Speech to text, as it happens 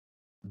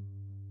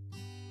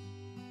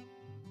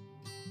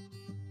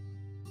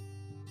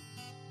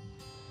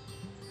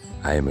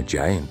I am a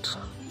giant,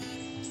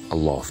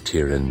 aloft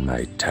here in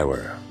my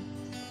tower.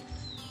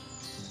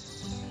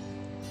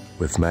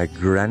 With my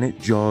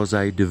granite jaws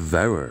I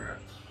devour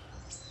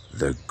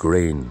the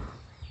grain,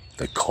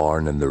 the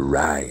corn and the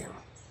rye.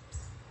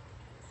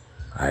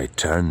 I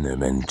turn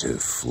them into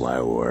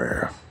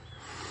flour.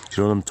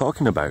 Do you know what I'm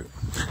talking about?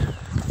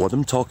 What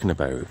I'm talking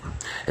about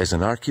is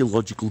an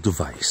archaeological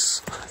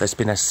device that's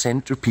been a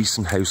centerpiece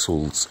in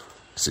households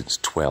since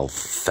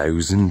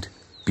 12,000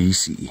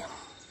 BC.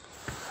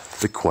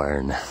 The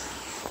quern.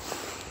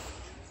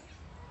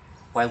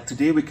 While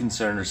today we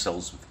concern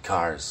ourselves with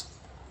cars,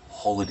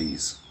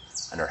 holidays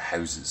and our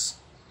houses,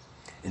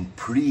 in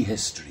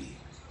prehistory,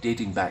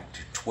 dating back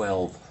to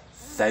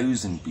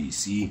 12,000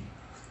 BC,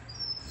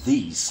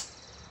 these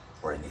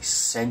were an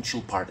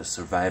essential part of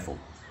survival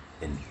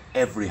in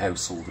every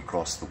household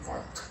across the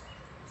world.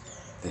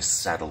 This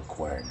saddle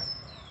quern.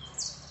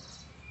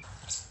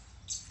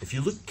 If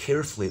you look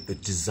carefully at the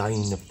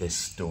design of this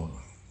stone,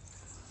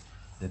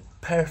 the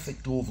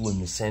perfect oval in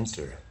the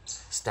centre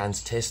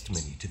stands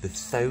testimony to the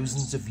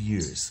thousands of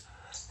years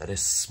that a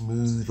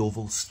smooth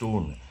oval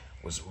stone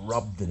was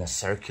rubbed in a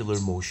circular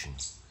motion,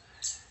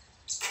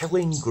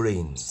 killing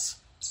grains,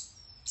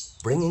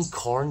 bringing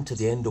corn to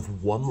the end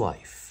of one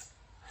life,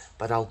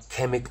 but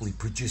alchemically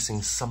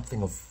producing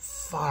something of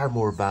far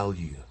more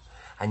value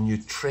and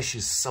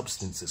nutritious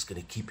substance that's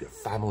going to keep your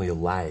family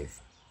alive.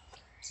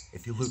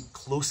 If you look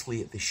closely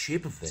at the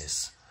shape of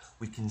this,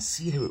 we can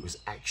see how it was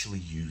actually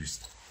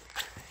used.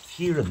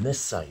 Here on this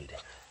side,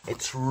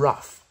 it's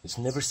rough. It's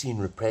never seen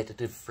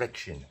repetitive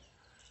friction.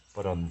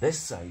 But on this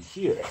side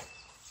here,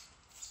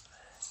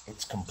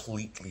 it's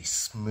completely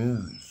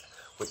smooth,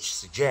 which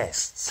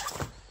suggests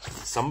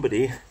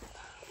somebody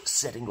was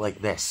sitting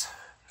like this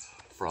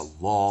for a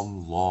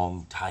long,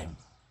 long time.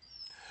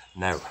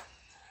 Now,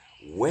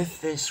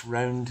 with this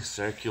round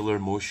circular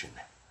motion,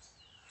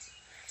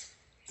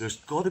 there's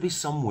got to be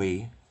some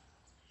way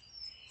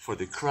for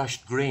the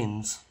crushed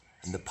grains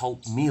and the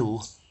pulp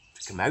meal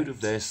to come out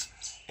of this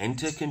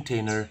into a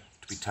container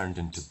to be turned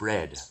into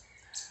bread.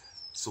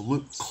 So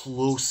look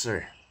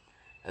closer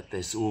at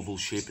this oval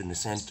shape in the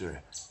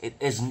centre. It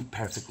isn't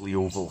perfectly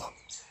oval.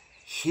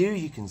 Here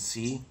you can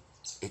see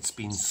it's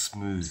been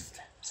smoothed,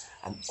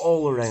 and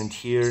all around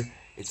here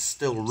it's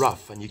still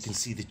rough, and you can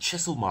see the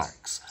chisel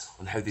marks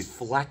on how they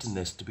flattened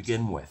this to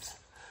begin with.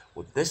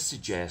 What this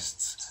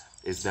suggests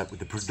is that with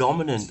the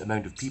predominant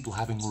amount of people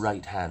having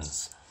right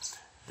hands,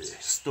 the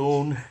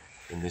stone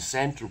in the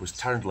centre was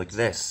turned like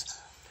this,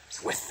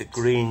 with the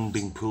grain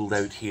being pulled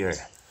out here.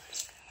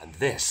 And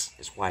this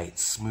is why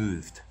it's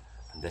smoothed,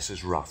 and this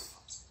is rough.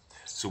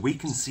 So we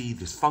can see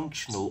the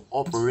functional,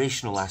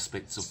 operational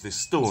aspects of this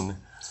stone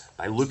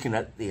by looking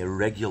at the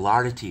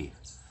irregularity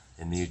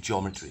in the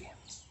geometry.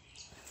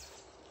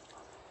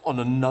 On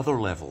another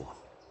level,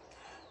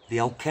 the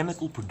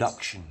alchemical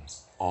production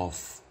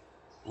of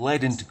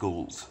lead into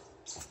gold,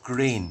 of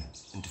grain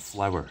into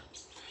flour,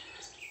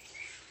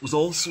 was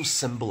also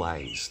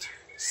symbolised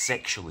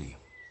sexually,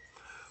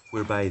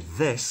 whereby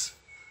this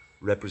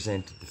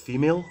represented the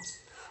female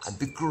and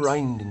the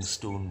grinding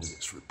stone with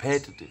its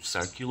repetitive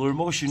circular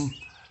motion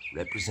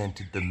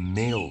represented the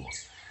male,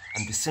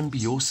 and the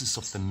symbiosis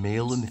of the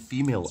male and the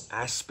female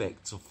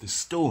aspects of the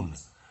stone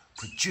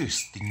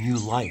produced the new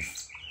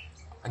life.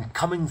 And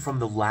coming from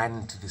the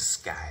land to the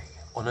sky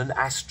on an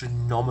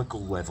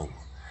astronomical level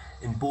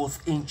in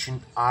both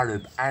ancient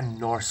Arab and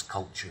Norse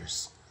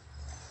cultures,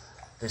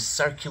 the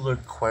circular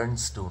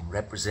quernstone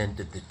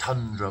represented the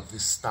tundra of the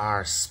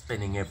stars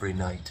spinning every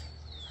night,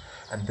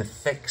 and the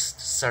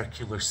fixed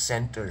circular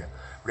centre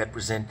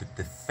represented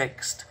the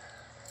fixed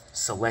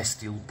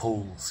celestial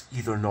poles,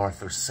 either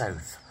north or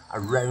south,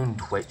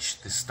 around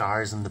which the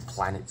stars and the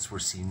planets were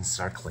seen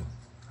circling.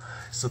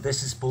 So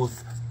this is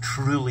both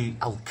truly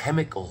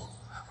alchemical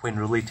when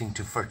relating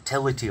to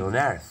fertility on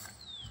Earth,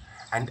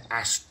 and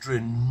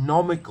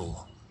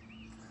astronomical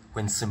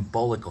when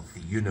symbolic of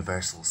the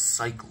universal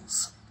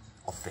cycles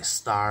of the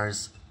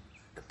stars,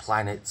 the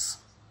planets,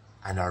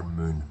 and our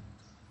moon.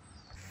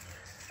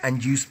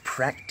 And used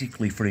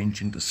practically for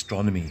ancient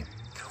astronomy,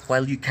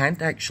 while you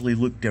can't actually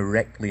look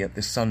directly at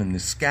the sun in the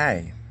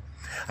sky,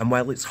 and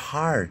while it's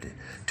hard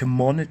to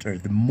monitor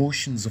the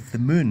motions of the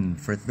moon,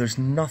 for there's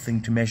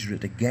nothing to measure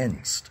it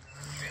against,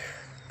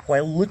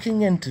 while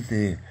looking into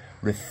the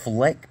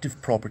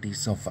reflective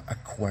properties of a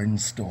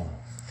quernstone,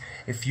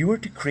 if you were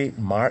to create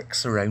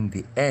marks around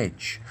the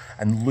edge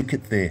and look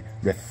at the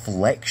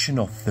reflection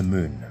of the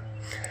moon,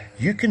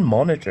 you can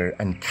monitor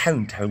and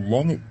count how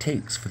long it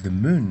takes for the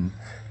moon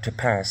to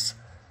pass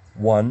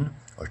one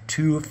or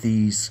two of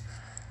these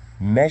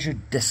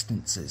measured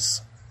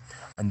distances.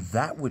 And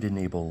that would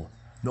enable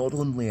not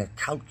only a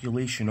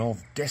calculation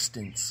of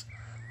distance,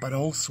 but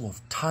also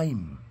of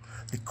time.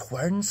 The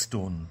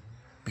quernstone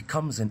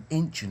becomes an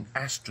ancient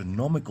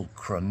astronomical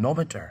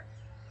chronometer,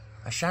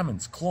 a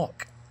shaman's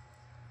clock.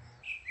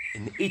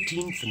 In the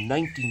 18th and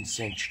 19th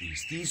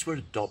centuries, these were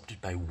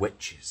adopted by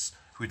witches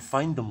who would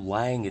find them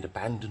lying at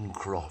abandoned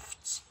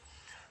crofts.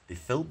 They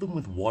filled them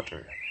with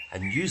water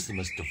and used them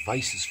as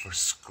devices for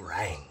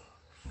scrying.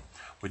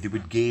 where they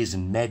would gaze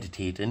and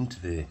meditate into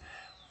the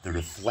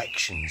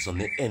reflections on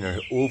the inner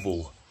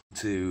oval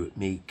to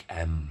make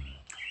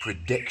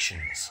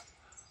predictions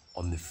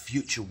on the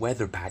future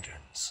weather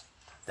patterns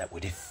that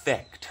would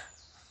affect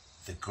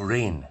the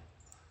grain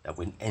that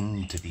went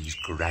into these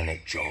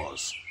granite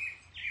jaws.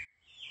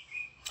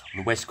 On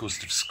the west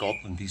coast of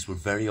Scotland, these were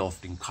very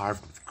often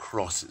carved with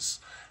crosses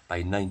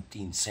by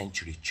 19th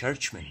century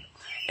churchmen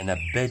in a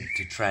bid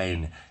to try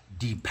and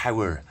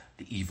depower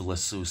the evil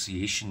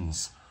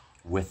associations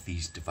with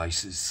these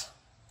devices.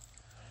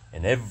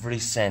 In every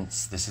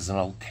sense, this is an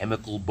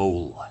alchemical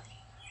bowl,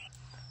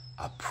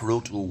 a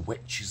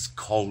proto-witch's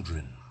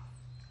cauldron,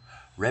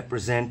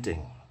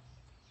 representing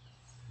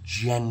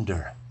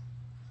gender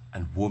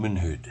and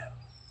womanhood.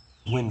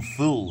 When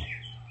full,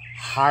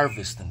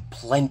 harvest and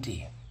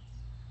plenty,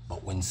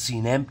 but when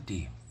seen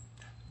empty,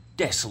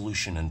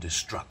 dissolution and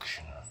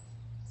destruction.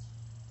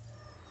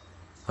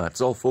 That's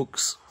all,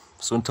 folks.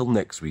 So until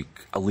next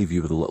week, I'll leave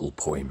you with a little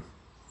poem.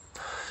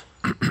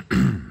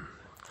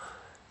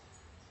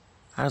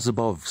 As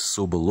above,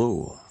 so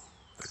below,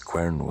 the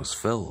quern was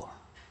full,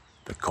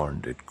 the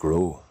corn did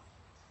grow.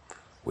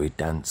 We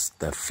danced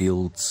the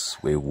fields,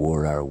 we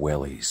wore our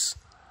wellies,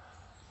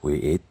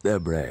 we ate their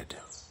bread,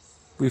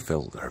 we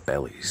filled our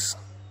bellies.